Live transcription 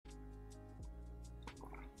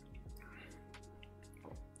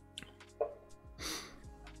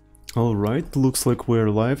Alright, looks like we're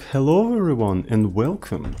live. Hello everyone and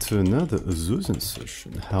welcome to another Zoom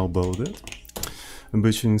session. How about it? I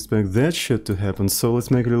bet you expect that shit to happen, so let's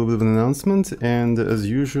make a little bit of an announcement and as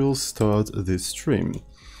usual start this stream.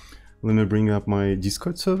 Let me bring up my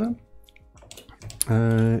Discord server.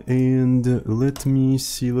 And let me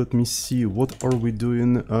see, what are we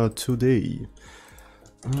doing today?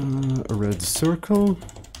 Red circle,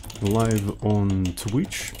 live on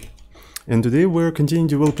Twitch. And today we're continuing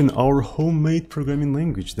developing our homemade programming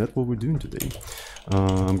language. That's what we're doing today.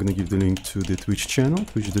 I'm gonna give the link to the Twitch channel,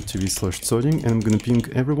 twitch.tv/tsoding, and I'm gonna ping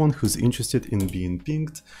everyone who's interested in being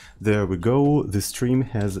pinged. There we go, the stream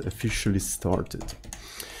has officially started.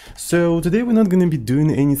 So today we're not going to be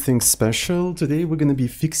doing anything special. Today we're going to be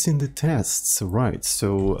fixing the tests, right?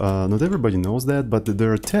 So not everybody knows that, but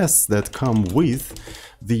there are tests that come with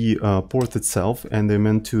the port itself, and they're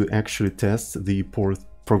meant to actually test the port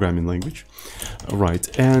programming language, right?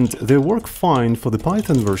 And they work fine for the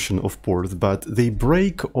Python version of port, but they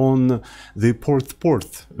break on the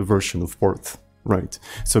port version of port. Right,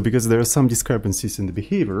 so because there are some discrepancies in the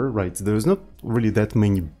behavior, right, there's not really that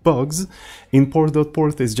many bugs in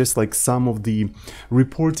port.port, it's just like some of the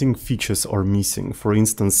reporting features are missing. For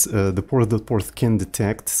instance, the port.port can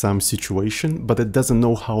detect some situation, but it doesn't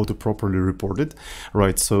know how to properly report it,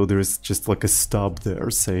 right? So there's just like a stub there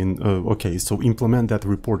saying, okay, so implement that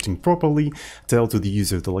reporting properly, tell to the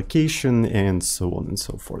user the location, and so on and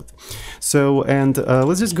so forth. So, and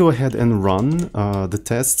let's just go ahead and run the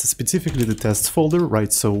tests, specifically the tests folder,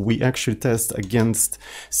 right? So we actually test against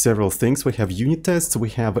several things. We have unit tests, we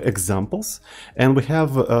have examples, and we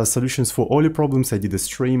have solutions for all your problems. I did a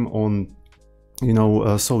stream on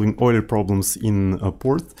solving Euler problems in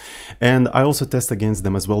port, and I also test against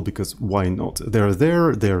them as well, because why not? They're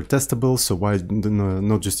there, they're testable, so why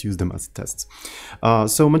not just use them as tests?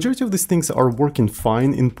 So majority of these things are working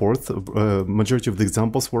fine in port, majority of the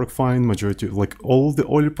examples work fine, majority of, like, all the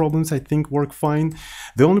Euler problems I think work fine.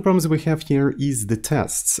 The only problems we have here is the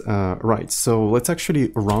tests, right? So let's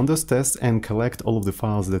actually run those tests and collect all of the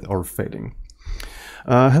files that are failing.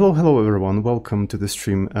 Hello everyone, welcome to the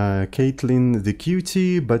stream. Caitlin the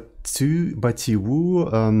Cutie, Batiwu,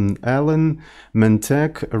 Alan,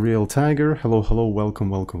 Mentek, Real Tiger, hello,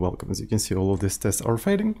 welcome. As you can see, all of these tests are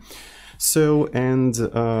failing. So, and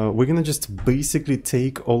we're gonna just basically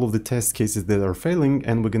take all of the test cases that are failing,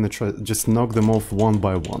 and we're gonna try just knock them off one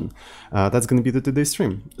by one. That's gonna be today's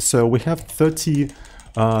stream. So we have 30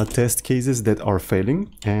 test cases that are failing,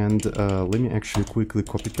 and let me actually quickly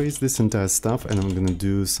copy paste this entire stuff, and I'm gonna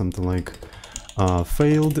do something like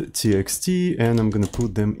failed txt, and I'm gonna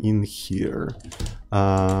put them in here.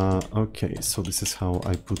 Okay, so this is how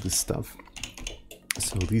I put this stuff.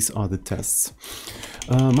 So these are the tests.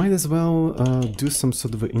 Might as well do some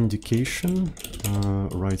sort of an indication,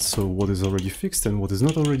 right? So what is already fixed and what is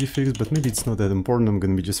not already fixed, but maybe it's not that important. I'm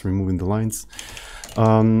gonna be just removing the lines.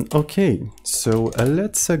 Okay, so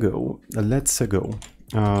let's go.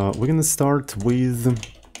 We're gonna start with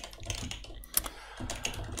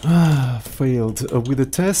failed with the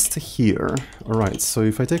test here. All right, so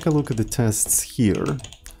if I take a look at the tests here,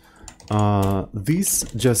 this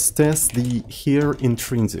just tests the here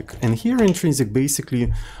intrinsic, and here intrinsic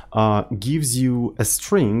basically gives you a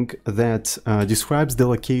string that describes the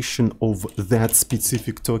location of that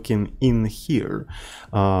specific token in here.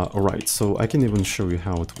 Alright, so I can even show you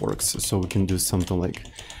how it works. So we can do something like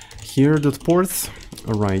here.port,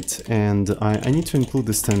 alright, and I need to include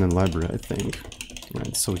the standard library, I think.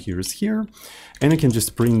 Right, so here's here, and I can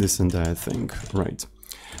just print this entire thing, right?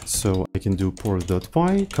 So I can do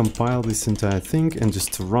port.py, compile this entire thing, and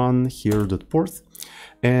just run here.port.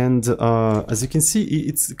 And as you can see,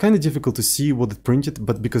 it's kind of difficult to see what it printed,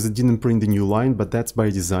 but because it didn't print the new line, but that's by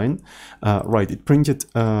design. Right, it printed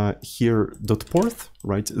here.port,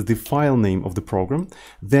 right, the file name of the program,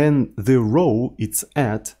 then the row it's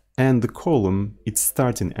at, and the column it's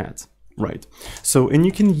starting at. Right, so, and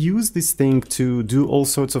you can use this thing to do all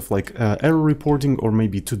sorts of like error reporting, or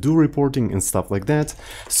maybe to-do reporting and stuff like that.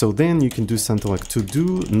 So then you can do something like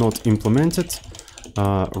to-do not implemented,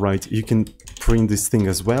 right, you can print this thing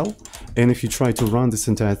as well, and if you try to run this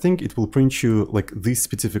entire thing, it will print you like this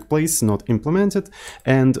specific place not implemented.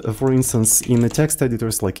 And for instance, in the text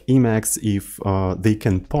editors like Emacs, if they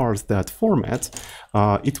can parse that format,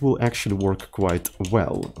 it will actually work quite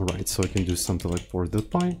well, right? So I can do something like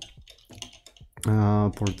port.py,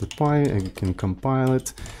 I can compile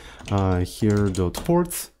it,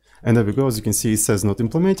 here.port, and there we go. As you can see, it says not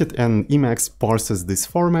implemented, and Emacs parses this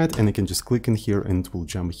format, and I can just click in here and it will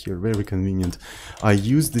jump here. Very convenient. I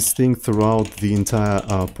use this thing throughout the entire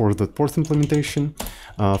port.port implementation.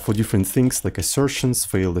 for different things like assertions,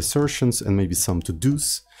 failed assertions, and maybe some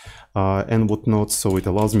to-dos and whatnot. So it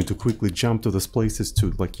allows me to quickly jump to those places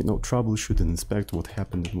to, like, you know, troubleshoot and inspect what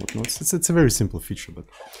happened and whatnot. It's a very simple feature, but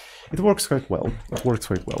it works quite well. It works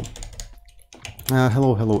quite well.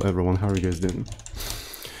 Hello everyone, how are you guys doing?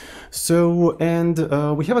 So, and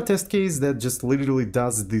we have a test case that just literally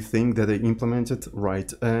does the thing that I implemented,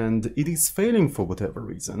 right? And it is failing for whatever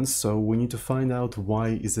reason. So we need to find out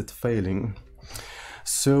why is it failing.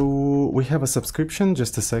 So we have a subscription,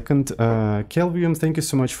 just a second. Kelvium, thank you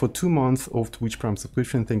so much for 2 months of Twitch Prime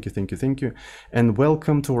subscription. Thank you, thank you, thank you. And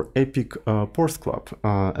welcome to our Epic Porth Club.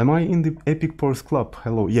 Am I in the Epic Porth Club?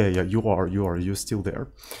 Hello, yeah, you're still there.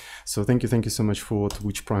 So thank you so much for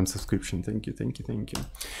Twitch Prime subscription. Thank you.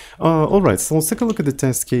 All right, so let's take a look at the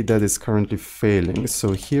test case that is currently failing.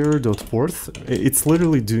 So here.porth, it's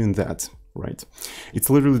literally doing that, right? It's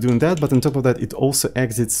literally doing that, but on top of that, it also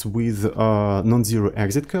exits with non-zero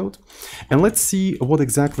exit code. And let's see what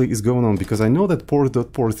exactly is going on, because I know that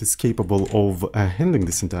porth.porth is capable of handling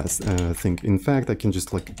this entire thing. In fact, I can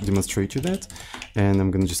just like demonstrate you that, and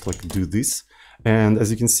I'm gonna just like do this. And as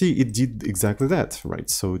you can see, it did exactly that, right?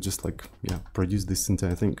 So just like, yeah, produce this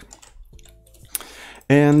entire thing.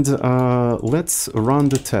 And let's run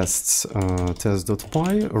the tests.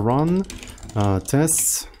 Test.py, run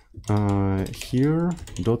tests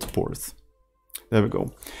here.porth. There we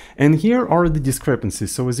go. And here are the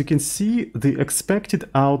discrepancies. So as you can see, the expected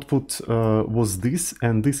output was this,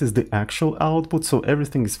 and this is the actual output. So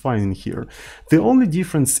everything is fine in here. The only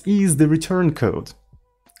difference is the return code,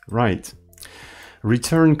 right?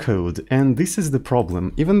 Return code, and this is the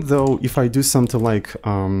problem. Even though if I do something like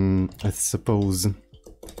I suppose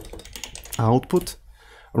output,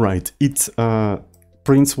 right, it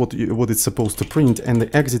prints what it's supposed to print, and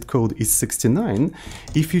the exit code is 69.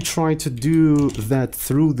 If you try to do that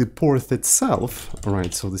through the porth itself,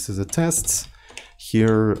 right, so this is a tests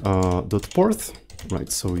here .porth,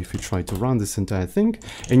 right? So if you try to run this entire thing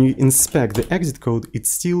and you inspect the exit code,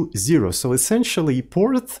 it's still 0. So essentially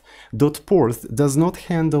porth.porth does not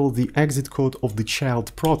handle the exit code of the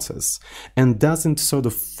child process and doesn't sort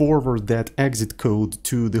of forward that exit code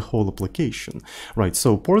to the whole application, right?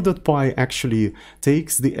 So porth.py actually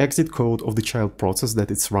takes the exit code of the child process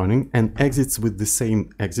that it's running and exits with the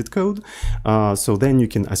same exit code. So then you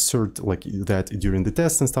can assert like that during the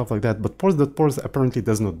test and stuff like that. But porth.porth apparently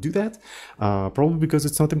does not do that. Probably because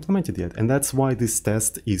it's not implemented yet, and that's why this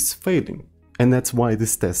test is failing, and that's why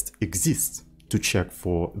this test exists, to check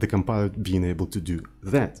for the compiler being able to do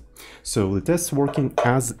that. So the test's working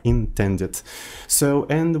as intended. So,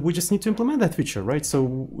 and we just need to implement that feature, right?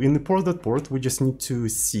 So in the porth.porth, we just need to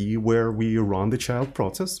see where we run the child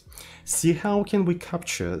process, see how can we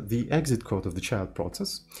capture the exit code of the child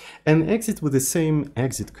process, and exit with the same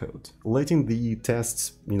exit code, letting the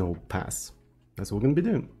tests, you know, pass. That's what we're gonna be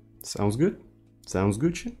doing. Sounds good? Sounds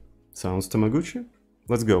Gucci? Sounds Tamaguchi?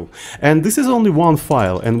 Let's go. And this is only one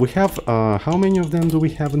file, and we have, how many of them do we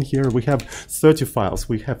have in here? We have 30 files.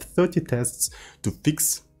 We have 30 tests to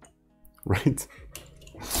fix, right?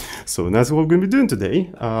 So that's what we're going to be doing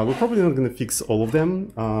today. We're probably not going to fix all of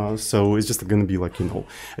them. So it's just going to be like, you know,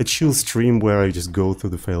 a chill stream where I just go through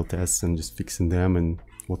the failed tests and just fixing them and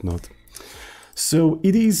whatnot. So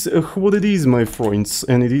it is what it is, my friends,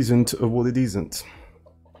 and it isn't what it isn't.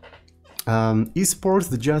 Is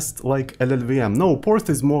porth just like LLVM? No, porth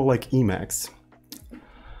is more like Emacs.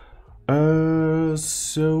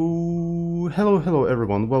 So hello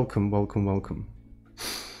everyone, welcome.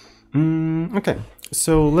 Okay,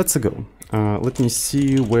 so let's go. Let me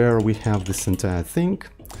see where we have this entire thing.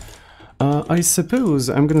 I suppose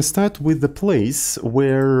I'm gonna start with the place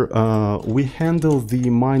where we handle the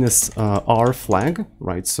 -r flag,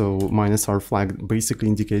 right? So -r flag basically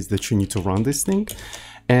indicates that you need to run this thing.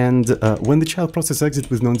 And when the child process exit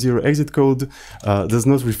with non-zero exit code does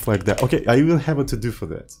not reflect that. Okay, I will have a to-do for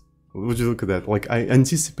that. Would you look at that? Like, I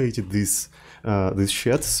anticipated this this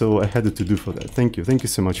shit, so I had a to-do for that. Thank you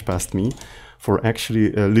so much, past me, for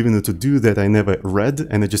actually leaving a to-do that I never read,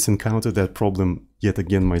 and I just encountered that problem yet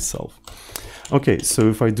again myself. Okay, so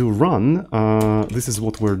if I do run, this is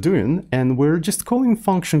what we're doing, and we're just calling a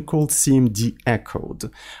function called cmd echoed.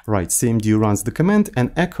 Right, cmd runs the command,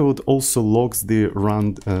 and echoed also logs the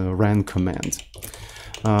ran command.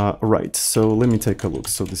 Right, so let me take a look.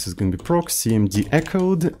 So this is going to be proc cmd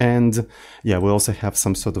echoed, and yeah, we also have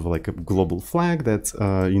some sort of like a global flag that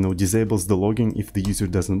you know, disables the logging if the user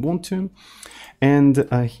doesn't want to. And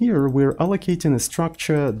here we're allocating a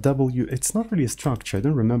structure w. It's not really a structure, I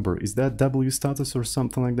don't remember. Is that w status or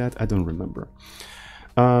something like that? I don't remember.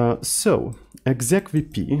 So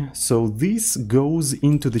execvp, so this goes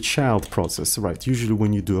into the child process, right? Usually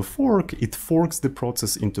when you do a fork, it forks the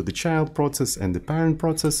process into the child process and the parent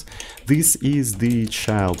process. This is the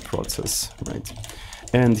child process, right?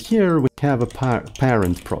 And here we have a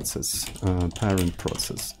parent process,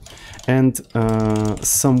 and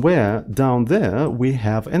somewhere down there we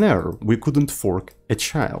have an error. We couldn't fork a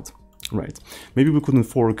child, right? Maybe we couldn't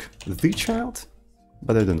fork the child,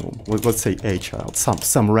 but I don't know. Let's say a child,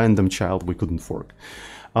 some random child we couldn't fork.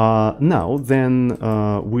 Now then,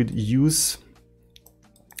 we'd use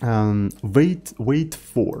wait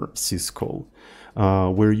for syscall.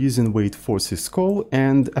 We're using wait for syscall,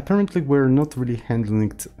 and apparently we're not really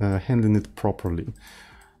handling it properly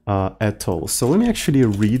at all. So let me actually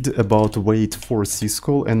read about wait for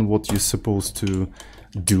syscall and what you're supposed to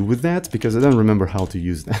do with that, because I don't remember how to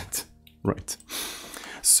use that. Right.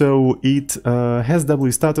 So it has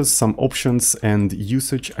W status, some options and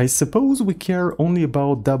usage. I suppose we care only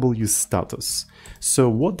about W status. So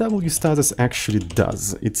what W status actually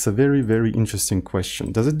does? It's a very, very interesting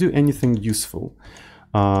question. Does it do anything useful?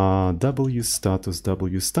 W status,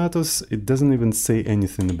 it doesn't even say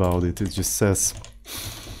anything about it. It just says,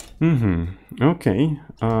 okay.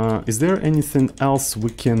 Is there anything else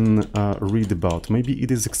we can read about? Maybe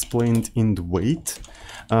it is explained in the wait.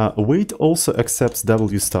 Wait also accepts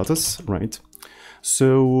W status, right?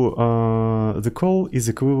 So the call is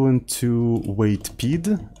equivalent to wait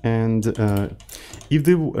pid, and if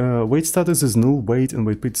the wait status is null, wait and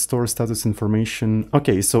wait pid store status information.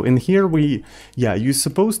 Okay, so in here you're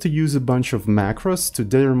supposed to use a bunch of macros to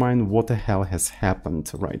determine what the hell has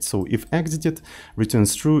happened, right? So if exited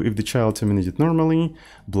returns true, if the child terminated normally,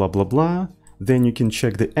 blah blah blah. Then you can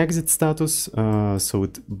check the exit status, so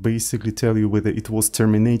it basically tells you whether it was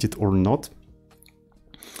terminated or not.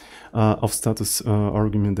 Of status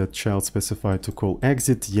argument that child specified to call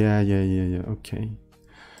exit. Yeah, okay.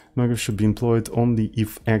 Macro should be employed only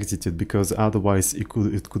if exited, because otherwise it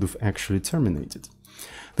could have actually terminated.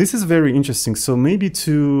 This is very interesting. So maybe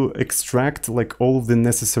to extract like all of the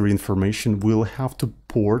necessary information, we'll have to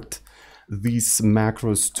port these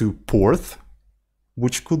macros to porth,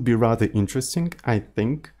 which could be rather interesting, I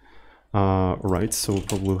think. Right, so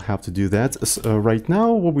probably we'll have to do that. Right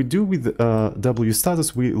now, what we do with W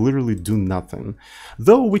status, we literally do nothing.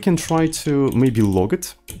 Though we can try to maybe log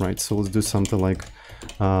it, right? So let's do something like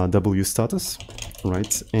W status,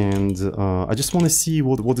 right? And I just want to see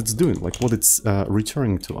what it's doing, like what it's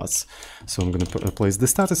returning to us. So I'm going to place the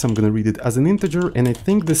status, I'm going to read it as an integer, and I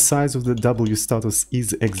think the size of the W status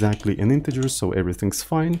is exactly an integer, so everything's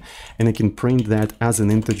fine. And I can print that as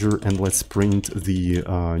an integer, and let's print the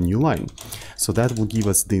new line. So that will give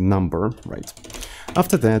us the number, right?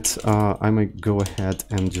 After that, I might go ahead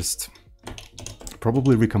and just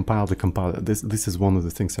probably recompile the compiler. This is one of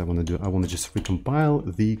the things I want to do. I want to just recompile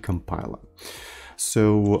the compiler.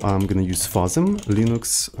 So I'm going to use FOSM,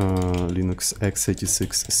 Linux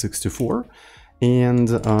x86-64, and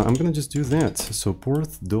I'm going to just do that. So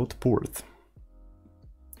porth.porth.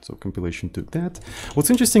 So compilation took that. What's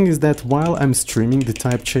interesting is that while I'm streaming, the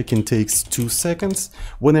type check-in takes 2 seconds.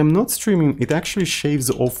 When I'm not streaming, it actually shaves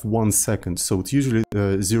off 1 second. So it's usually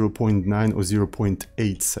 0.9 or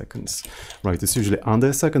 0.8 seconds, right? It's usually under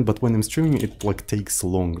a second, but when I'm streaming, it like takes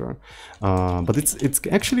longer. But it's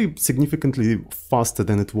actually significantly faster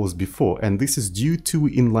than it was before. And this is due to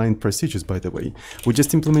inline procedures, by the way. We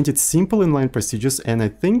just implemented simple inline procedures, and I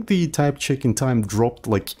think the type check-in time dropped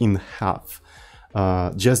like in half.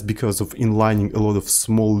 Just because of inlining a lot of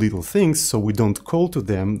small little things, so we don't call to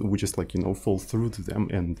them, we just like, you know, fall through to them,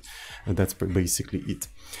 and that's basically it.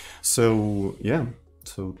 So yeah,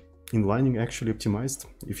 so inlining actually optimized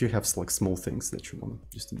if you have like small things that you want to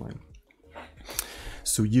just inline.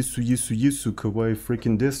 So yesu kawaii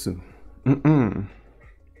freaking desu.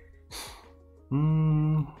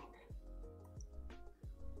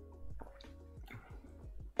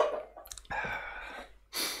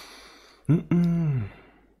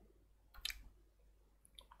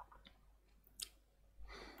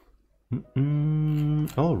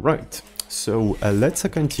 All right, so let's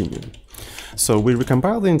continue. So we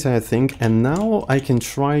recompile the entire thing, and now I can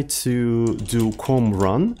try to do com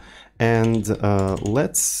run, and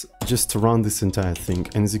let's just run this entire thing.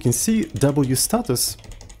 And as you can see, W status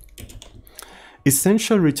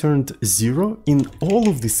essentially returned 0 in all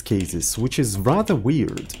of these cases, which is rather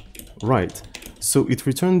weird, right? So it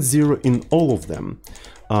returned 0 in all of them.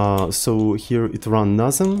 So here it ran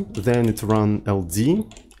nothing, then it ran LD,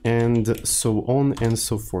 and so on and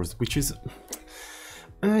so forth, which is...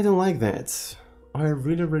 I don't like that. I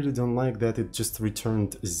really don't like that it just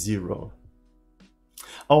returned 0.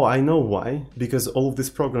 Oh, I know why. Because all of these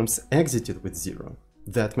programs exited with 0.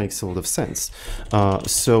 That makes a lot of sense.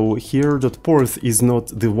 So here .porth is not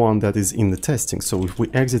the one that is in the testing. So if we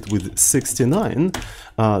exit with 69,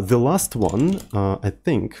 the last one, I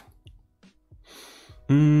think...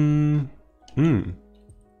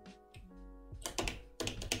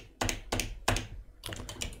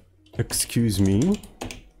 Excuse me.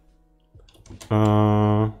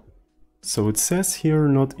 So it says here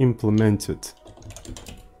not implemented.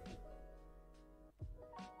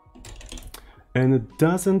 And it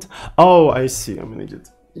doesn't... Oh, I see. I'm an idiot.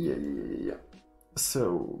 Yeah.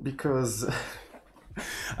 So, because...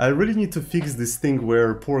 I really need to fix this thing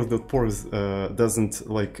where porth.porth doesn't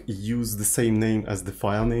like use the same name as the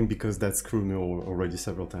file name, because that screwed me already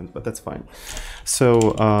several times, but that's fine.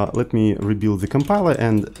 So let me rebuild the compiler,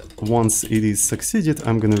 and once it is succeeded,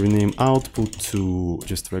 I'm gonna rename output to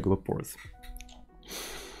just regular porth.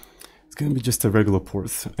 It's gonna be just a regular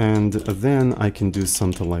porth, and then I can do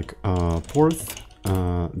something like porth,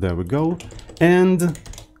 there we go, and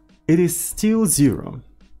it is still 0.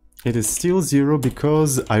 It is still 0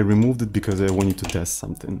 because I removed it because I wanted to test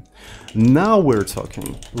something. Now we're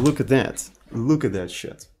talking. Look at that. Look at that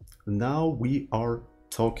shit. Now we are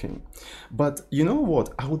talking. But you know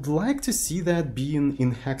what? I would like to see that being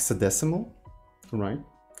in hexadecimal, right?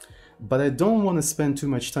 But I don't want to spend too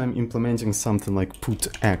much time implementing something like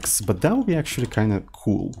put x, but that would be actually kind of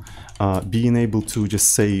cool. Being able to just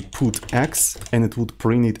say put x and it would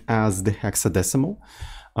print it as the hexadecimal.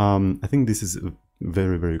 I think this is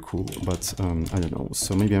very, very cool, but I don't know.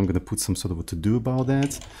 So maybe I'm gonna put some sort of a to-do about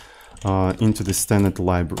that into the standard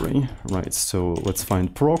library, right? So let's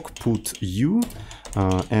find proc put u,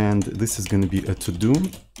 and this is gonna be a to-do.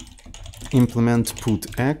 Implement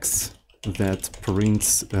put x that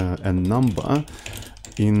prints a number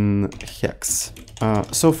in hex.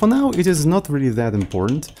 So for now it is not really that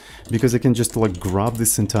important, because I can just like grab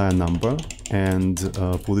this entire number and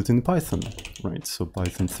put it in Python, right? So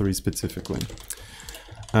Python 3 specifically.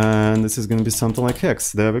 And this is going to be something like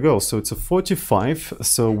hex. There we go. So it's a 45.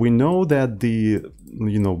 So we know that the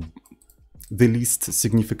least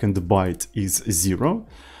significant byte is 0.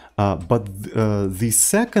 But the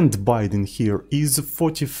second byte in here is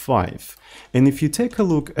 45. And if you take a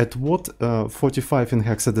look at what 45 in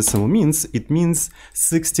hexadecimal means, it means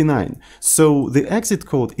 69. So the exit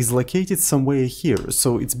code is located somewhere here.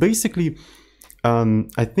 So it's basically...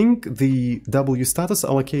 I think the W status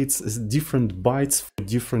allocates different bytes for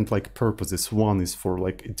different like purposes. One is for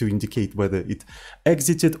like to indicate whether it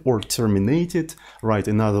exited or terminated, right?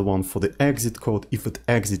 Another one for the exit code if it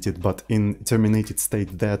exited, but in terminated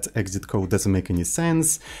state that exit code doesn't make any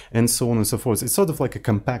sense, and so on and so forth. It's sort of like a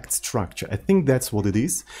compact structure. I think that's what it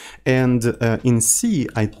is. And in C,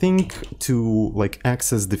 I think to like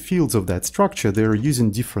access the fields of that structure, they're using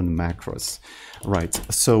different macros. Right,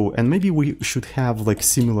 so, and maybe we should have like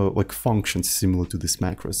similar like functions similar to these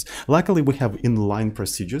macros. Luckily we have inline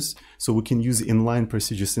procedures, so we can use inline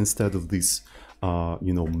procedures instead of these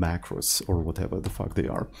macros or whatever the fuck they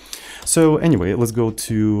are. So anyway, let's go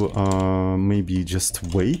to maybe just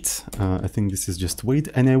wait. I think this is just wait,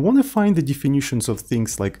 and I want to find the definitions of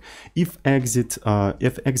things like if exit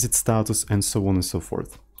status, and so on and so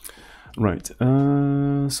forth. Right,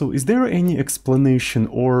 so is there any explanation,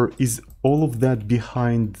 or is all of that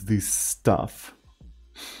behind this stuff?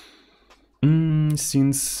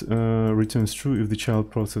 Since returns true if the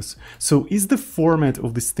child process. So is the format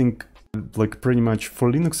of this thing like pretty much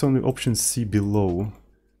for Linux only option C below?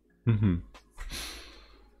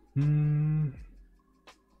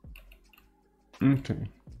 Okay.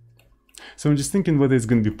 So I'm just thinking whether it's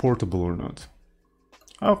going to be portable or not.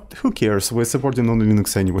 Oh, who cares? We're supporting only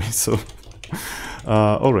Linux anyway, so...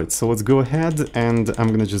 Alright, so let's go ahead, and I'm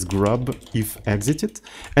gonna just grab if exited,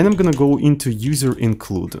 and I'm gonna go into user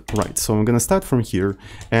include. Right, so I'm gonna start from here,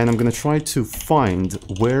 and I'm gonna try to find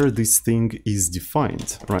where this thing is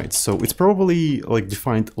defined. Right, so it's probably like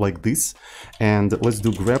defined like this, and let's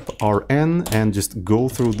do grep rn and just go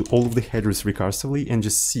through all of the headers recursively and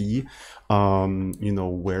just see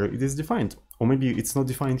where it is defined. Or maybe it's not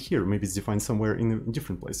defined here, maybe it's defined somewhere in a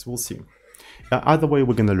different place. We'll see. Either way,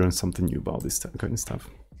 we're gonna learn something new about this kind of stuff.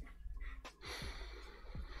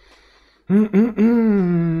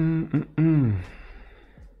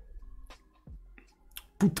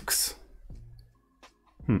 Putx.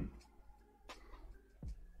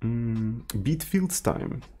 Bit fields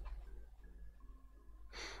time.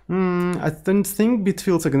 I don't think bit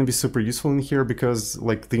fields are gonna be super useful in here, because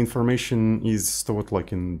like the information is stored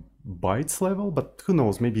like in bytes level, but who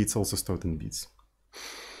knows, maybe it's also stored in bits.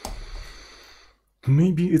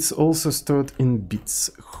 Maybe it's also stored in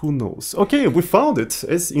bits, who knows. Okay, we found it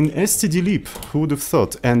as in stdlib, who would have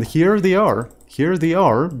thought. And here they are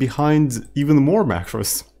behind even more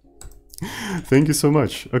macros. Thank you so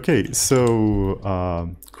much. Okay,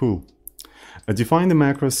 so cool. Define the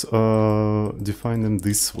macros, define them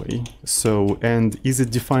this way. So, and is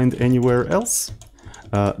it defined anywhere else?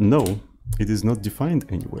 No, it is not defined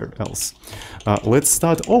anywhere else. Let's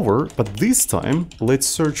start over, but this time let's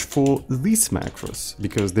search for these macros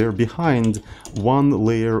because they're behind one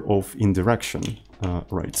layer of indirection.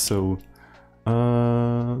 Right, so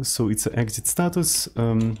so it's an exit status.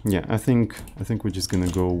 Yeah, I think we're just gonna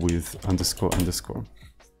go with underscore underscore.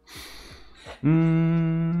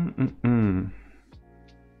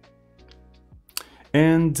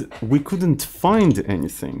 And we couldn't find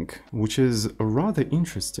anything, which is rather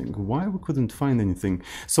interesting. Why we couldn't find anything?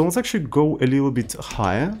 So let's actually go a little bit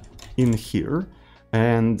higher in here,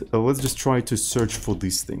 and let's just try to search for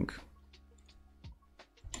this thing.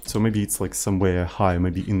 So maybe it's like somewhere high,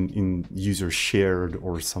 maybe in user shared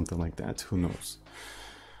or something like that, who knows.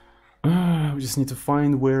 We just need to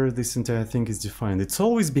find where this entire thing is defined. It's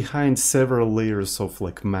always behind several layers of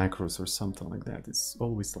like macros or something like that. It's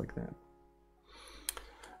always like that.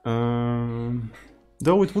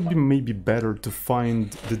 Though it would be maybe better to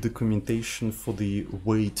find the documentation for the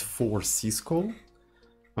wait for syscall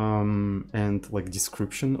and like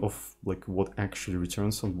description of like what actually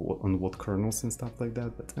returns on what kernels and stuff like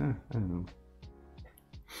that, but I don't know.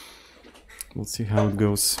 We'll see how it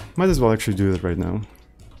goes. Might as well actually do that right now.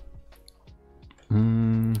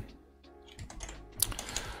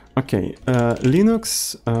 Okay,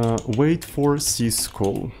 Linux wait for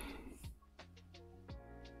syscall.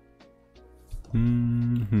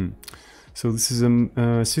 So this is a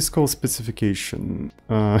syscall specification.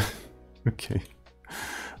 Okay,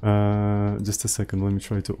 just a second, let me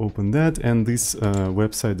try to open that, and this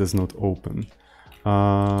website does not open.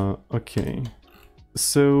 Okay,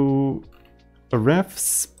 so ref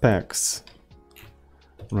specs,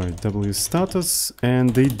 right, W status,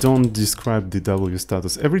 and they don't describe the W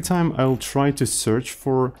status. Every time I'll try to search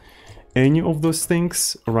for any of those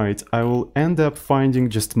things, right, I will end up finding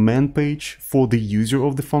just man page for the user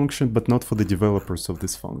of the function, but not for the developers of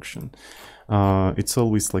this function. It's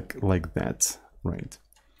always like that, right?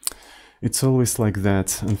 It's always like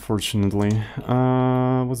that, unfortunately.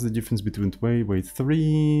 What's the difference between wait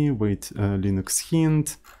 3, wait Linux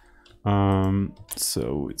hint?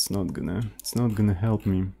 So it's not gonna help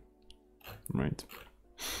me, right?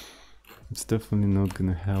 It's definitely not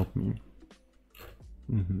gonna help me.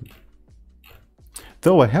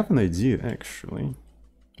 Though I have an idea, actually.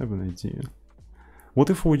 I have an idea. What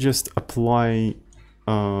if we just apply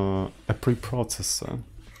a preprocessor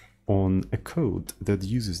on a code that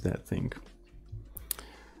uses that thing?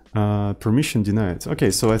 Permission denied. Okay,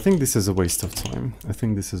 so I think this is a waste of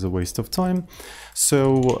time. So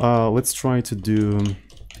let's try to do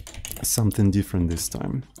something different this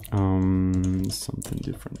time. Something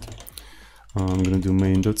different. I'm gonna do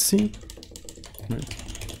main.c. Right.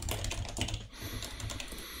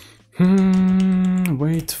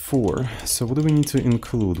 Wait for. So what do we need to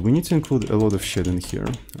include? We need to include a lot of shit in here,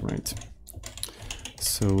 right?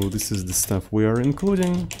 So this is the stuff we are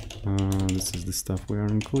including. And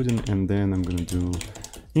then I'm gonna do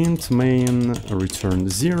int main return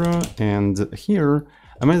 0, and here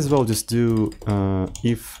I might as well just do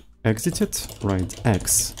if exited, right,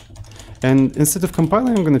 x. And instead of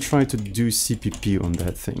compiling, I'm gonna try to do cpp on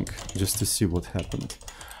that thing, just to see what happened.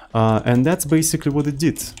 And that's basically what it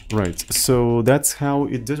did, right? So that's how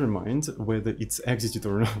it determined whether it's exited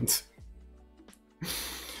or not.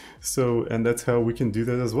 So, and that's how we can do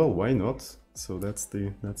that as well. Why not? So that's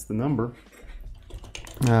the number.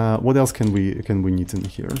 What else can we need in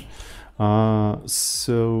here?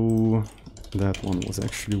 So that one was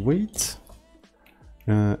actually wait.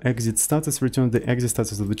 Exit status, return the exit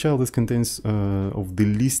status of the child. This contains of the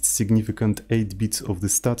least significant 8 bits of the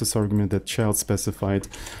status argument that child specified.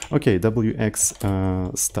 Okay,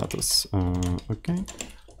 WX status. Okay.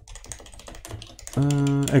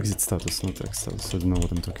 Exit status, not X status. I don't know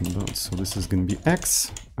what I'm talking about. So this is going to be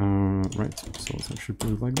X. Right. So let's actually put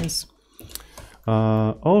it like this.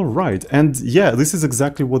 All right. And yeah, this is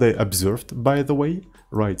exactly what I observed, by the way.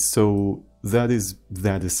 Right. So that is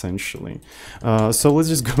that essentially. So let's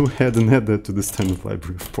just go ahead and add that to the standard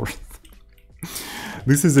library of Porth.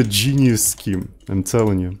 This is a genius scheme, I'm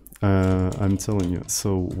telling you.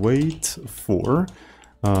 So wait for.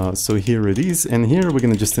 So here it is, and here we're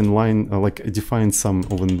gonna just inline, like define some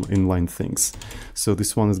of inline things. So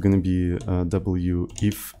this one is gonna be w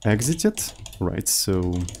if exited, right?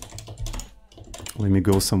 So let me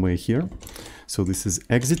go somewhere here. So this is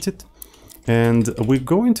exited. And we're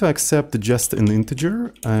going to accept just an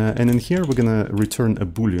integer, and in here we're gonna return a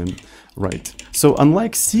boolean, right? So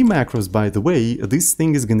unlike C macros, by the way, this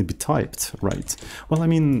thing is gonna be typed, right? Well, I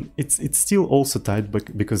mean, it's still also typed,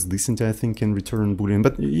 but because this entire thing can return boolean,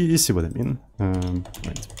 but you see what I mean,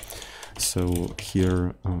 right? So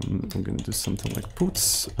here I'm gonna do something like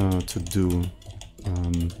puts to do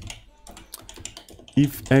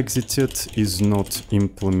if exited is not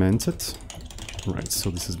implemented. Right, so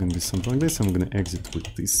this is going to be something like this. I'm going to exit with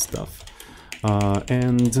this stuff.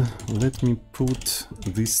 And let me put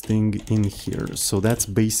this thing in here. So that's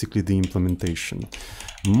basically the implementation.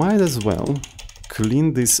 Might as well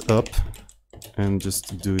clean this up and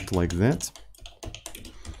just do it like that.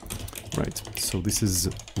 Right, so this is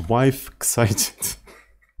wife excited.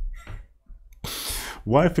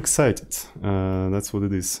 Wife excited, that's what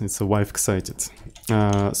it is. It's a wife excited.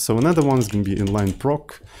 So another one is going to be inline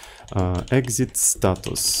proc. Exit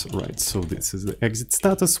status, right? So this is the exit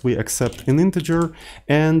status. We accept an integer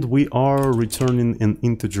and we are returning an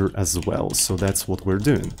integer as well. So that's what we're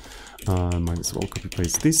doing. Might as well copy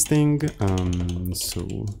paste this thing.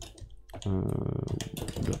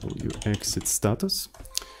 W exit status.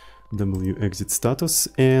 W exit status.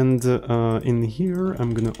 And in here,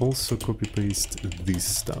 I'm gonna also copy paste this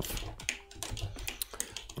stuff.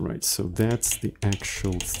 Right, so that's the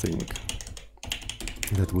actual thing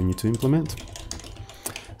that we need to implement.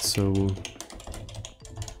 So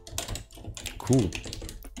cool,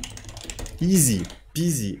 easy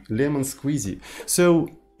peasy lemon squeezy. So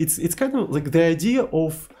it's kind of like the idea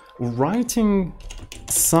of writing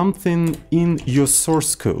something in your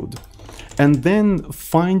source code and then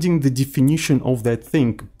finding the definition of that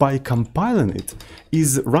thing by compiling it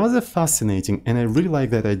is rather fascinating, and I really like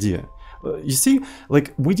that idea. You see,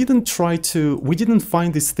 like we didn't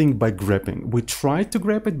find this thing by grabbing. We tried to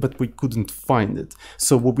grab it, but we couldn't find it.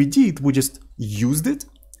 So what we did, we just used it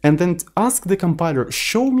and then asked the compiler,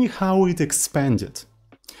 show me how it expanded.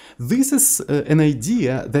 This is an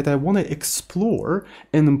idea that I want to explore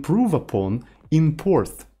and improve upon in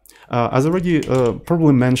Porth. As already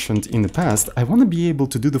probably mentioned in the past, I want to be able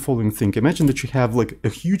to do the following thing. Imagine that you have like a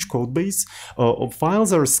huge code base,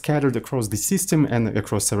 files are scattered across the system and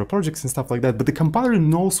across several projects and stuff like that, but the compiler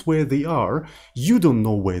knows where they are, you don't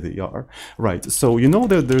know where they are, right? So you know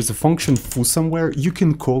that there's a function foo somewhere, you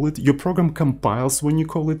can call it, your program compiles when you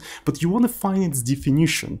call it, but you want to find its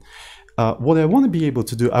definition. What I want to be able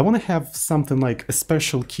to do, I want to have something like a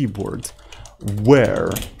special keyboard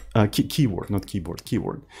where keyword, not keyboard,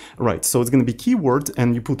 keyword. Right, so it's going to be keyword,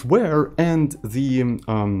 and you put where and the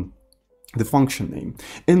function name.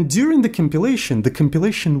 And during the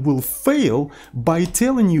compilation will fail by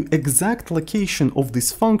telling you exact location of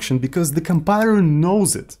this function because the compiler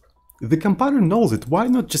knows it. The compiler knows it. Why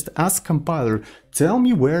not just ask compiler, tell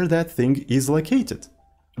me where that thing is located?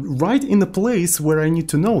 Right in the place where I need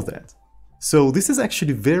to know that. So this is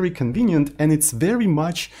actually very convenient, and it's very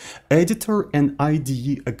much editor and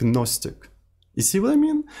IDE agnostic. You see what I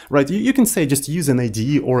mean? Right, you can say just use an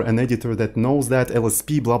IDE or an editor that knows that,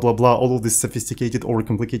 LSP, blah, blah, blah, all of these sophisticated,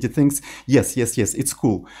 overcomplicated things. Yes, yes, yes, it's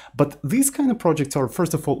cool. But these kind of projects are,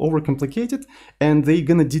 first of all, overcomplicated, and they're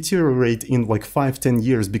gonna deteriorate in like 5-10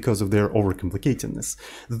 years because of their overcomplicatedness.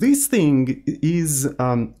 This thing is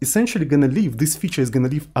essentially gonna live, this feature is gonna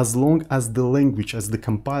live as long as the language, as the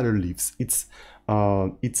compiler lives. It's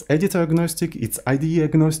editor agnostic, it's IDE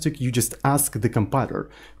agnostic, you just ask the compiler.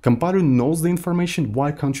 Compiler knows the information,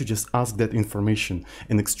 why can't you just ask that information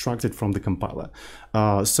and extract it from the compiler?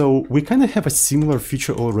 So we kind of have a similar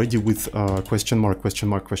feature already with question mark, question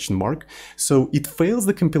mark, question mark. So it fails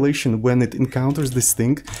the compilation when it encounters this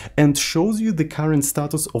thing and shows you the current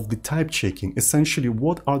status of the type checking, essentially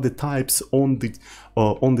what are the types on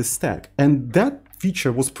the stack. And that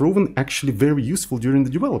feature was proven actually very useful during the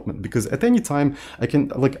development, because at any time I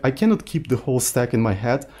cannot keep the whole stack in my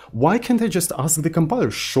head. Why can't I just ask the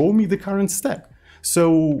compiler, show me the current stack?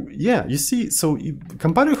 So yeah, you see, so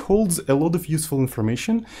compiler holds a lot of useful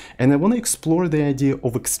information, and I want to explore the idea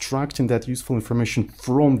of extracting that useful information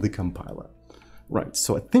from the compiler. Right,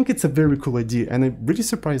 so I think it's a very cool idea, and I'm really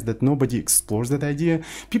surprised that nobody explores that idea.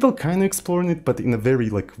 People kind of exploring it, but in a very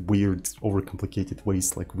like weird, overcomplicated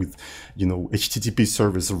ways, like with, you know, HTTP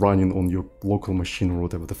service running on your local machine or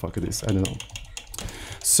whatever the fuck it is. I don't know.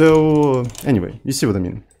 So anyway, you see what I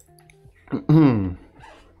mean.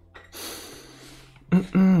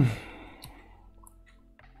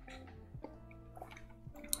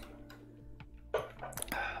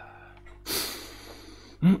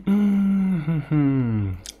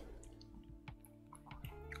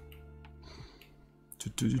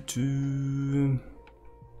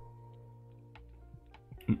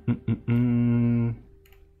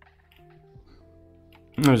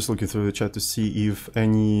 I'm just looking through the chat to see if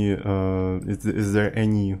any is there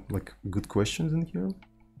any like good questions in here,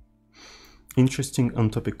 interesting on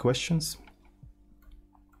topic questions.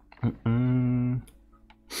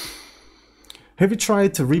 Have you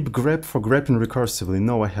tried rib grep for grepping recursively?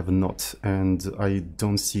 No, I have not, and I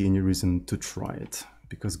don't see any reason to try it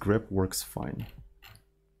because grep works fine.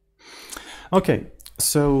 Okay,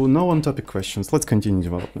 so no on-topic questions. Let's continue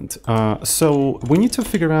development. So we need to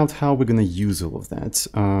figure out how we're going to use all of that.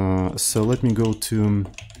 So let me go to,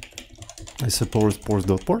 I suppose,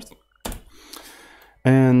 port.port.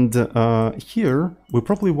 And here we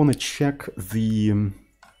probably want to check the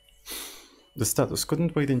status.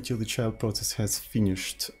 Couldn't wait until the child process has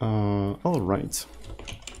finished. All right.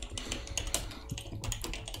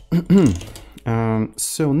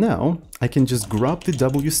 So now I can just grab the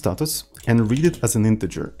W status and read it as an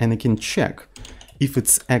integer, and I can check if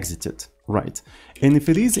it's exited, right? And if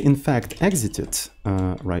it is in fact exited,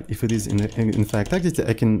 right? If it is in fact exited,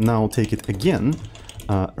 I can now take it again,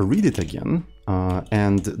 read it again,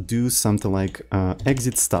 and do something like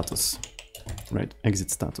exit status, right?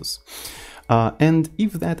 Exit status. And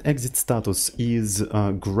if that exit status is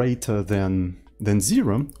greater than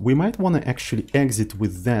 0, we might want to actually exit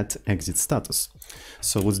with that exit status.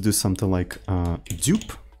 So let's do something like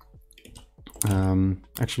dupe.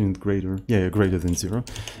 Actually greater, yeah, greater than 0.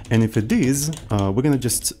 And if it is, we're gonna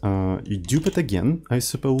just dupe it again, I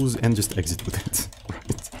suppose, and just exit with it,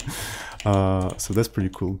 right? So that's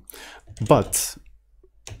pretty cool. But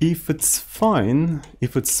if it's fine,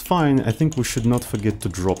 I think we should not forget to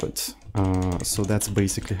drop it. So that's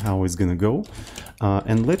basically how it's gonna go.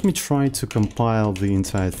 And let me try to compile the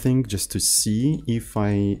entire thing just to see if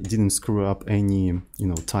I didn't screw up any, you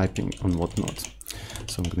know, typing and whatnot.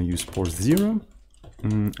 So I'm gonna use port 0.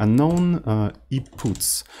 Unknown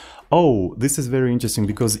eputs. Oh, this is very interesting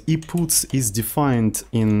because eputs is defined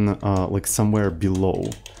in like somewhere below.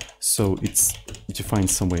 So it's defined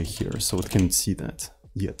somewhere here, so it can't see that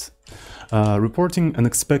yet. Reporting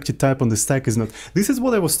unexpected type on the stack is not... This is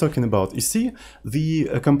what I was talking about. You see,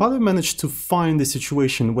 the compiler managed to find a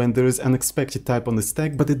situation when there is unexpected type on the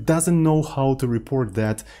stack, but it doesn't know how to report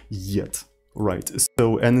that yet. Right,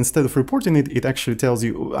 so, and instead of reporting it, it actually tells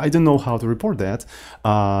you, I don't know how to report that,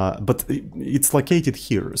 but it's located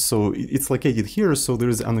here, so it's located here, so there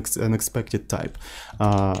is unexpected type,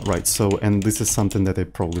 right, so, and this is something that I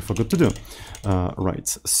probably forgot to do, right,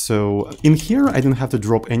 so in here I don't have to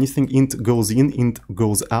drop anything, int goes in, int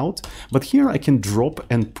goes out, but here I can drop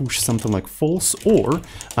and push something like false, or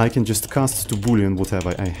I can just cast to boolean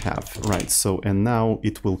whatever I have, right, so, and now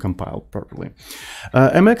it will compile properly.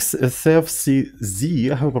 MX Z,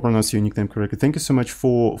 I hope I pronounced your nickname correctly. Thank you so much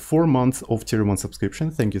for 4 months of tier 1 subscription.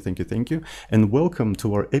 Thank you, thank you, thank you. And welcome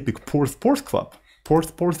to our epic Port Club.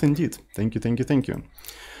 Port indeed. Thank you, thank you, thank you.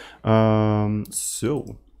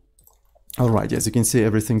 So, all right, as you can see,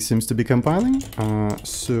 everything seems to be compiling.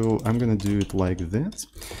 So I'm gonna do it like that.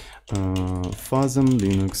 Phasm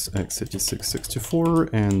Linux x86-64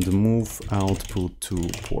 and move output to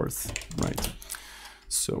port, right?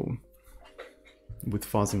 So with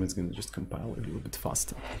Phasm, it's going to just compile a little bit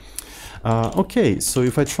faster. Okay, so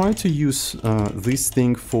if I try to use this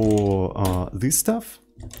thing for this stuff,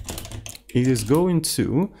 it is going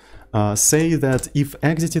to say that if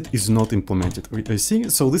exited is not implemented. You see,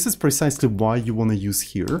 so this is precisely why you want to use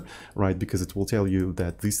here, right? Because it will tell you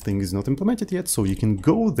that this thing is not implemented yet, so you can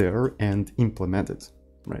go there and implement it,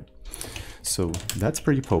 right? So that's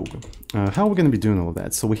pretty pogue. How are we going to be doing all of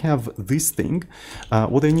that? So we have this thing.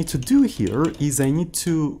 What I need to do here is I need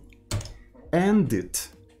to end it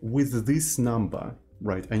with this number,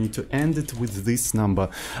 right? I need to end it with this number.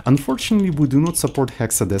 Unfortunately, we do not support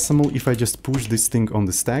hexadecimal. If I just push this thing on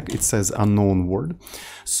the stack, it says unknown word.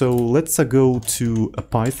 So let's go to a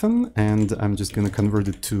Python, and I'm just going to convert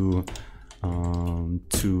it to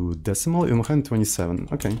decimal in 127.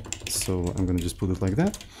 Okay, so I'm going to just put it like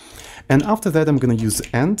that. And after that, I'm going to use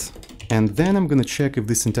end, and then I'm going to check if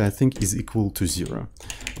this entire thing is equal to 0.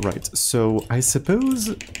 Right, so I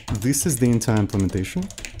suppose this is the entire implementation,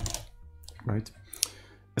 right?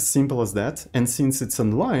 As simple as that. And since it's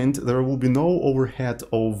unlined, there will be no overhead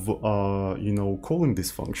of, you know, calling this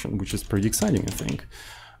function, which is pretty exciting, I think.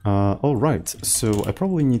 All right, so I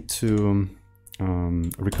probably need to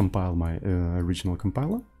recompile my original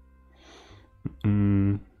compiler.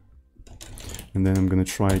 And then I'm gonna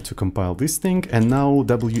try to compile this thing, and now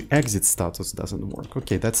wexit status doesn't work.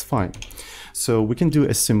 Okay, that's fine. So we can do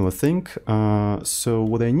a similar thing. So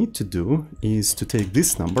what I need to do is to take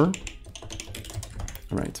this number,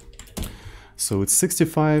 right? So it's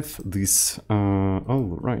 65, this,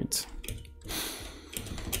 oh, right.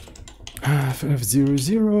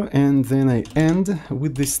 F00, and then I end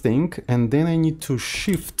with this thing, and then I need to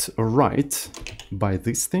shift right by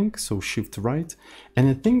this thing, so shift right, and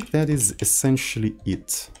I think that is essentially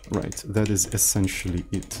it, right? That is essentially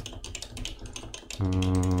it.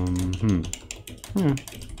 Yeah.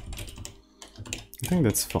 I think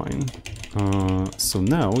that's fine. So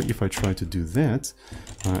now, if I try to do that,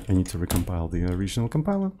 I need to recompile the original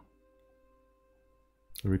compiler.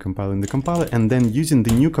 Recompiling the compiler, and then using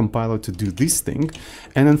the new compiler to do this thing.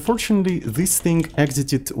 And unfortunately, this thing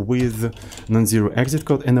exited with non-zero exit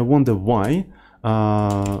code, and I wonder why.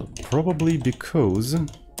 Probably because...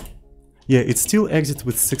 yeah, it still exits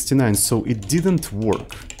with 69, so it didn't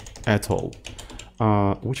work at all.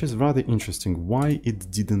 Which is rather interesting, why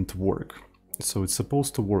it didn't work. So it's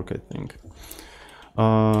supposed to work, I think.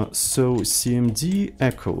 So cmd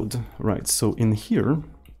echoed, right, so in here,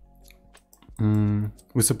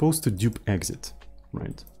 we're supposed to dupe exit,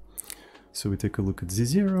 right? So we take a look at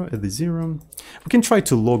Z0, at the 0. We can try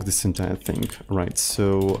to log this entire thing, right?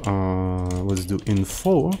 So let's do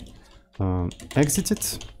info, exited,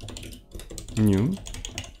 new.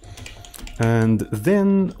 And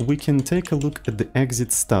then we can take a look at the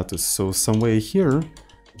exit status. So somewhere here,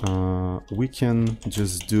 we can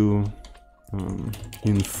just do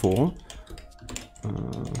info,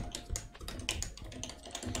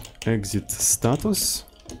 exit status,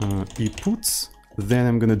 eputs, then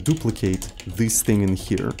I'm gonna duplicate this thing in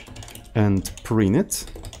here and print it,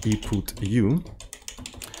 eput u,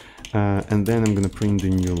 and then I'm gonna print the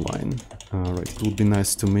new line. Right, it would be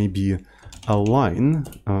nice to maybe align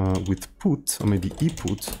with put, or maybe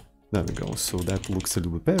eput, there we go, so that looks a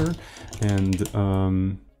little bit better,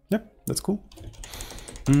 and yep, that's cool.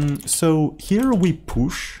 So here we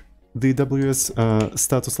push the WS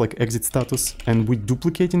status, like exit status, and we're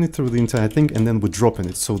duplicating it through the entire thing, and then we're dropping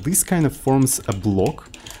it. So this kind of forms a block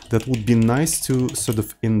that would be nice to sort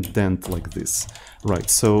of indent like this. Right,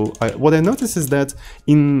 so what I noticed is that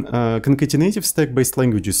in concatenative stack-based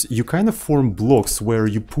languages, you kind of form blocks where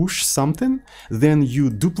you push something, then you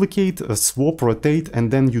duplicate, swap, rotate,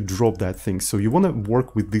 and then you drop that thing. So you want to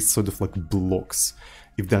work with these sort of like blocks,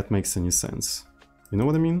 if that makes any sense. You know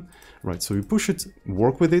what I mean? Right, so you push it,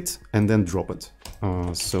 work with it, and then drop it.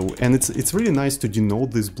 And it's really nice to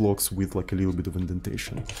denote these blocks with like a little bit of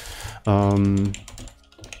indentation.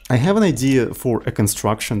 I have an idea for a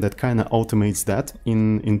construction that kind of automates that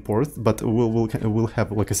in Porth, but we'll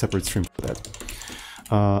have like a separate stream for that.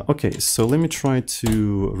 Okay, so let me try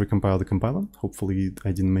to recompile the compiler. Hopefully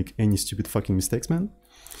I didn't make any stupid fucking mistakes, man.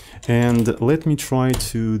 And let me try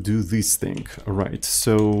to do this thing. Right,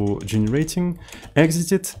 so generating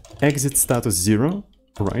exited, exit status 0,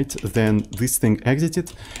 right, then this thing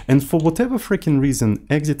exited, and for whatever freaking reason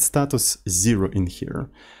exit status 0 in here,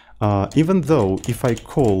 even though if I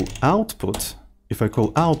call output,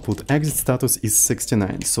 exit status is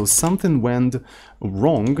 69, so something went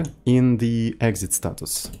wrong in the exit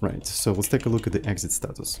status, right? So let's take a look at the exit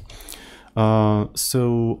status.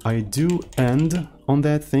 So I do end on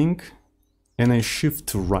that thing, and I shift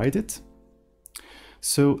to write it.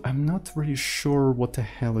 So I'm not really sure what the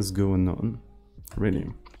hell is going on, really.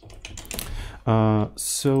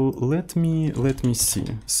 So let me see.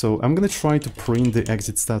 So I'm gonna try to print the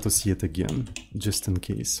exit status yet again, just in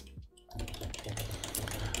case.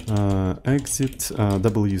 Exit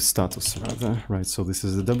W status rather, right? So this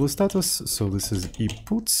is the W status. So this is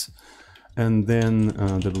eputs. And then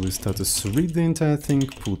W status read the entire thing,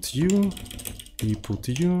 put u, put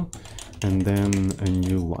u, and then a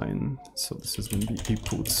new line. So this is going to be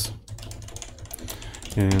eputs.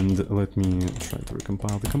 And let me try to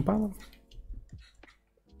recompile the compiler.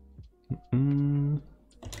 And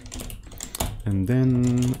then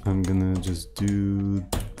I'm gonna just do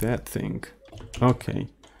that thing. Okay.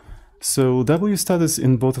 So W status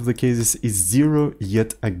in both of the cases is 0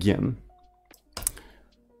 yet again.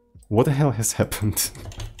 What the hell has happened?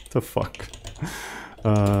 The fuck?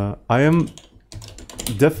 I am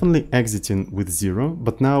definitely exiting with 0,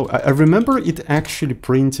 but now I remember it actually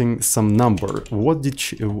printing some number. What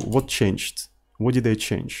changed? What did I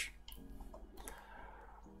change?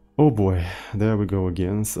 Oh boy, there we go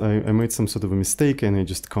again. So I made some sort of a mistake and I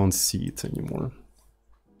just can't see it anymore.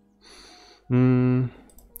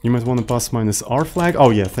 You might want to pass -R flag.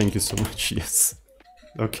 Oh yeah, thank you so much. Yes.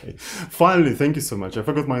 Okay, finally, thank you so much. I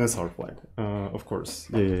forgot -R flag, of course.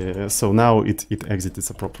 Yeah. So now it exited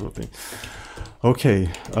appropriately. Okay,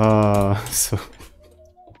 so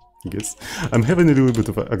I guess I'm having a little bit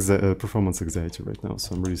of performance anxiety right now,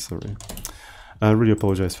 so I'm really sorry. I really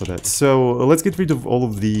apologize for that. So let's get rid of all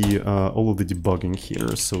of the debugging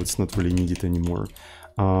here, so it's not really needed anymore.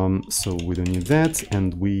 So we don't need that,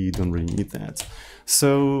 and we don't really need that.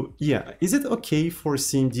 So yeah, is it okay for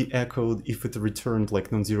CMD echoed if it returned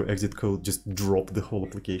like non-zero exit code, just drop the whole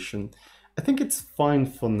application? I think it's fine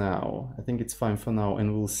for now. I think it's fine for now,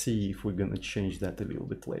 and we'll see if we're gonna change that a little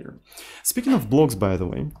bit later. Speaking of blocks, by the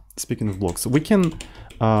way, we can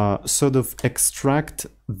sort of extract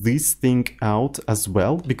this thing out as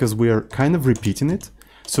well, because we are kind of repeating it.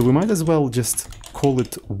 So we might as well just call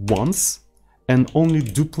it once and only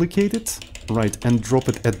duplicate it, right, and drop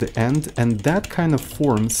it at the end, and that kind of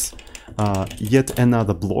forms yet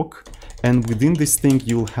another block. And within this thing,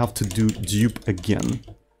 you'll have to do dupe again.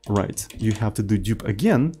 Right, you have to do dupe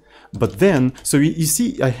again, but then, so you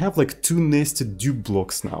see, I have like two nested dupe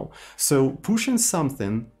blocks now. So pushing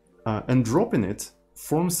something and dropping it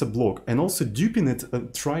forms a block, and also duping it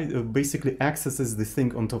basically accesses the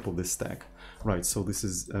thing on top of the stack. Right, so this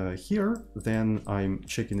is here, then I'm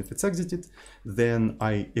checking if it's exited, then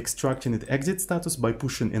I extracting it exit status by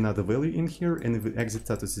pushing another value in here, and if the exit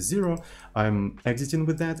status is 0, I'm exiting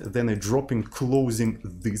with that, then I dropping closing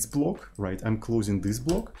this block, right, I'm closing this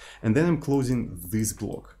block, and then I'm closing this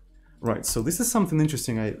block. Right, so this is something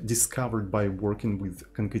interesting I discovered by working with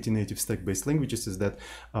concatenative stack-based languages, is that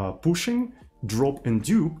pushing, drop, and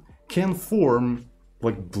dupe can form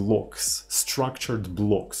like blocks, structured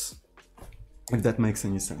blocks. If that makes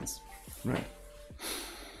any sense, right?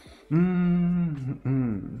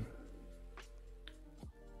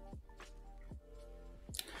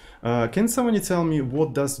 Can somebody tell me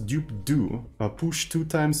what does dupe do? Push 2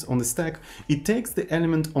 times on the stack. It takes the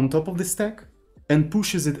element on top of the stack and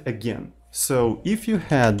pushes it again. So if you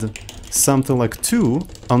had something like 2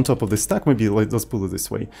 on top of the stack, maybe let's put it this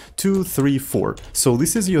way, 2, 3, 4. So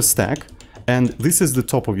this is your stack. And this is the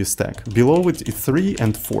top of your stack. Below it is 3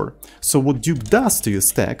 and 4. So what dupe does to your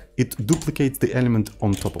stack, it duplicates the element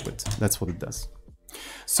on top of it. That's what it does.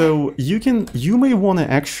 So you may want to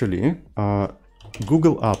actually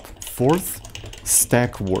Google up 4th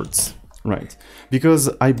stack words, right? Because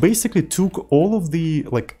I basically took all of the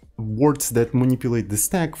like words that manipulate the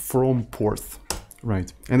stack from 4th,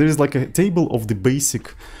 right? And there is like a table of the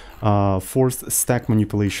basic 4th stack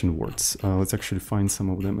manipulation words. Let's actually find some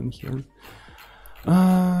of them in here.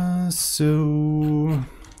 So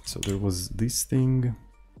there was this thing.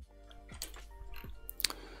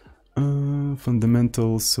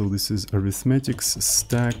 Fundamentals. So this is arithmetics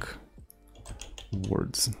stack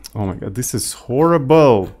words. Oh my god, this is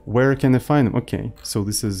horrible. Where can I find them? Okay, so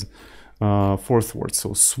this is 4th word.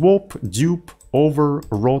 So swap, dupe, over,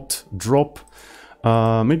 rot, drop.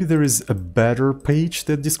 Maybe there is a better page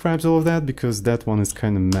that describes all of that, because that one is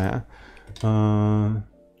kind of meh.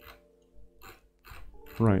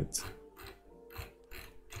 Right.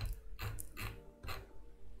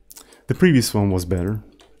 The previous one was better.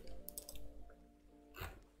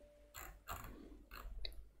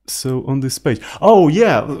 So on this page, oh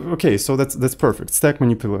yeah, okay, so that's perfect. Stack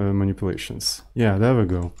manipulations. Yeah, there we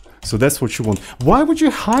go. So that's what you want. Why would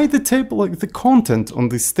you hide the table, like the content on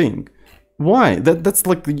this thing? Why? That's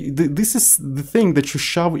like this is the thing that you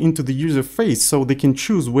shove into the user face so they can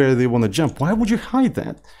choose where they want to jump. Why would you hide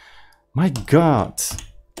that? My god,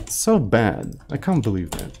 so bad. I can't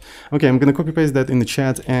believe that. Okay, I'm gonna copy paste that in the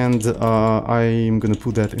chat, and I'm gonna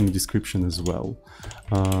put that in the description as well.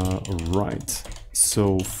 Right.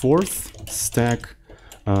 So 4th stack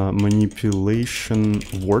manipulation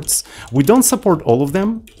words. We don't support all of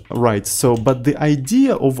them, right? So, but the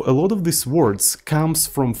idea of a lot of these words comes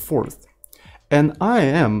from 4th. And I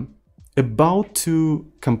am about to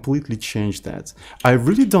completely change that. I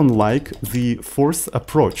really don't like the 4th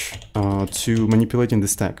approach to manipulating the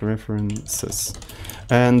stack, references.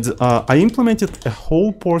 And I implemented a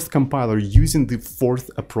whole Porth compiler using the 4th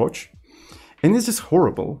approach, and it's just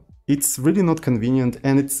horrible. It's really not convenient,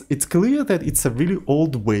 and it's clear that it's a really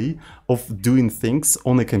old way of doing things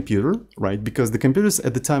on a computer, right? Because the computers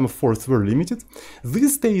at the time of 4th were limited.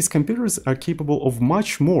 These days, computers are capable of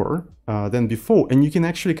much more than before, and you can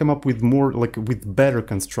actually come up with more, like with better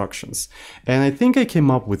constructions. And I think I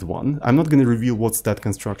came up with one. I'm not going to reveal what that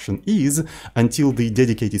construction is until the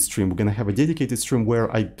dedicated stream. We're going to have a dedicated stream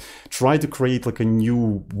where I try to create like a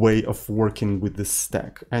new way of working with this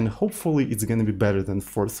stack, and hopefully it's going to be better than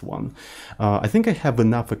 4th one. I think I have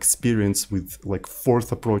enough experience with like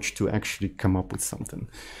 4th approach to actually come up with something.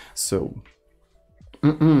 So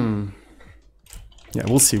yeah,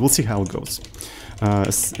 we'll see how it goes.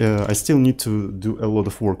 I still need to do a lot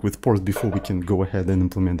of work with Porth before we can go ahead and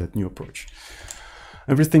implement that new approach.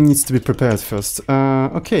 Everything needs to be prepared first.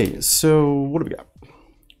 Okay, so what do we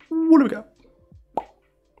got?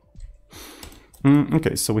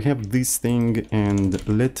 Okay, so we have this thing, and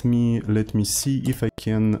let me see if I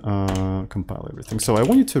can compile everything. So I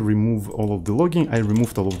wanted to remove all of the logging. I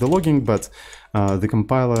removed all of the logging, but the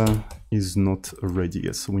compiler is not ready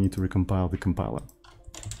yet, so we need to recompile the compiler.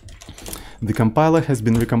 The compiler has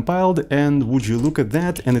been recompiled, and would you look at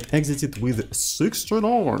that, and it exited with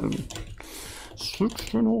 69.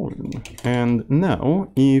 69. And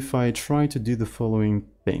now, if I try to do the following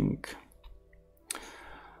thing,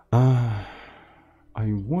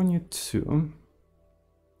 I wanted to...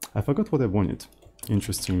 I forgot what I wanted,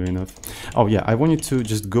 interestingly enough. Oh yeah, I wanted to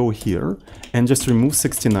just go here and just remove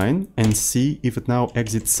 69 and see if it now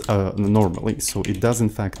exits normally. So it does in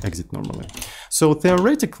fact exit normally. So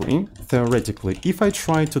theoretically, if I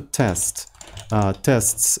try to test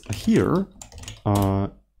tests here,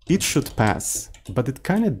 it should pass, but it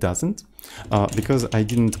kind of doesn't because I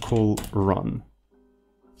didn't call run.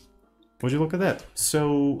 Would you look at that?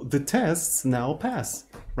 So the tests now pass,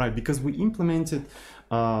 right? Because we implemented,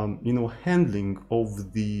 you know, handling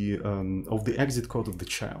of the exit code of the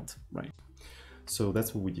child, right? So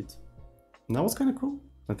that's what we did. And that was kind of cool,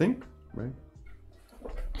 I think, right?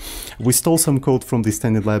 We stole some code from the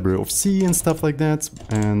standard library of C and stuff like that,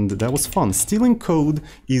 and that was fun. Stealing code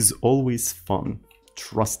is always fun.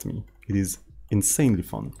 Trust me, it is insanely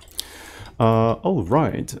fun. All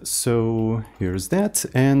right, so here's that,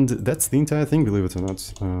 and that's the entire thing, believe it or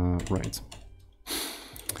not. Right.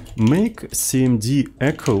 Make CMD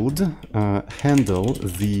echoed handle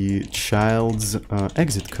the child's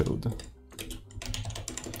exit code.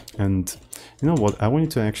 And you know what, I wanted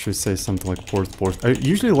to actually say something like port. I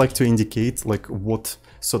usually like to indicate like what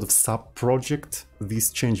sort of sub-project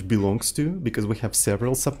this change belongs to, because we have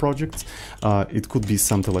several sub-projects. It could be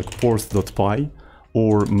something like port.py,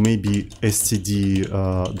 or maybe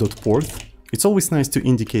std.port. It's always nice to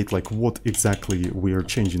indicate like what exactly we're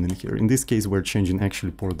changing in here. In this case, we're changing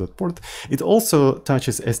actually port.port. It also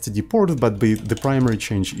touches std port, but the primary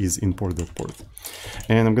change is in port.port.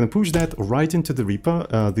 And I'm going to push that right into the repo.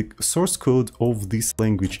 The source code of this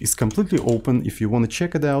language is completely open. If you want to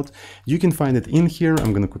check it out, you can find it in here.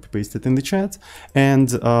 I'm going to copy paste it in the chat.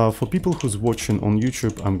 And for people who's watching on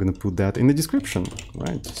YouTube, I'm going to put that in the description,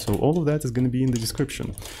 right? So all of that is going to be in the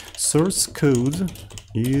description. Source code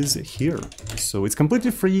is here. So it's completely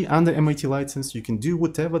free under MIT license. You can do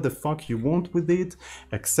whatever the fuck you want with it,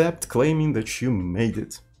 except claiming that you made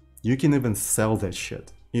it. You can even sell that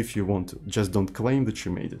shit if you want to. Just don't claim that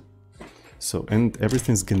you made it. So, and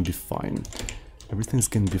everything's gonna be fine. Everything's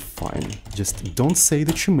gonna be fine. Just don't say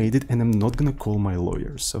that you made it, and I'm not gonna call my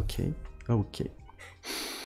lawyers, okay? Okay.